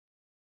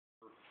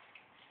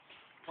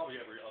probably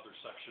every other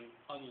section,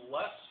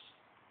 unless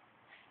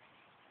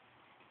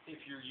if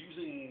you're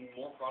using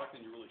more product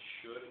than you really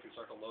should, it can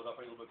start to load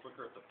up a little bit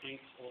quicker. If the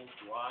paint's a little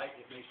dry,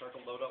 it may start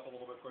to load up a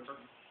little bit quicker.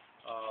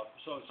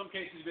 So in some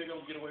cases, you may be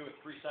able to get away with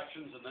 3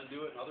 sections and then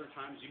do it, and other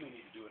times you may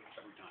need to do it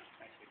every time.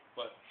 I see.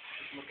 But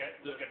just look at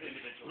the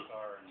individual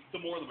car and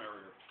the more the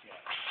merrier. Yeah.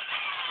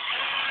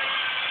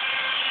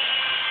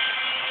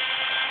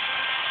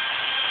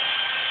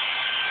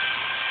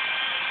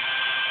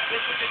 This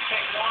would just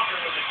take longer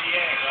with the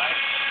DA, right?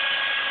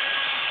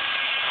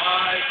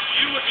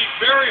 You would be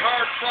very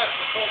hard pressed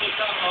to pull this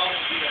out on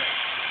the DA.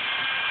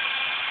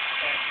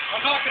 Okay.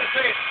 I'm not going to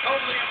say it's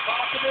totally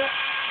impossible,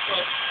 but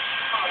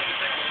it's probably going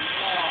to take a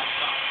long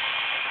time.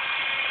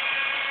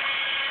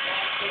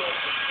 Long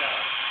tools and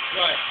stuff.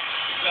 Right,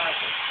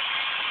 exactly.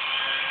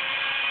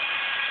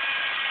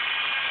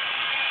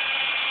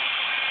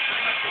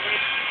 Pretty much the way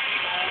the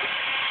machine loads.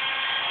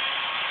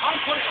 I'm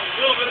putting a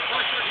little bit of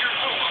pressure here,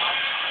 not a lot.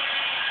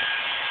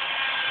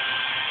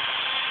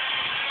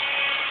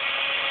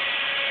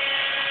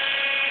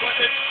 But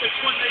it's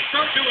when they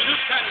start doing this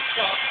kind of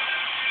stuff,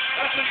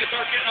 that's when you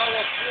start getting all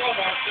those swirl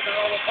marks and then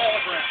all those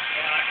holograms.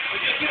 Yeah,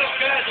 But you know,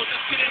 guys will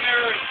just get in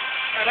there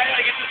and I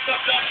gotta get this stuff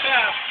done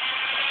fast.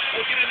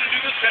 We'll get in and do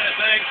this kind of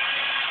thing.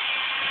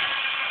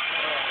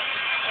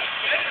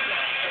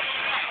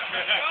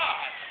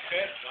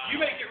 Okay. You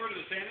may get rid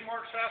of the sanding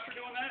marks faster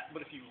doing that,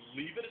 but if you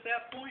leave it at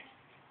that point,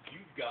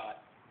 you've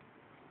got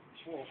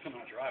swirls coming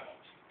out your eyeball.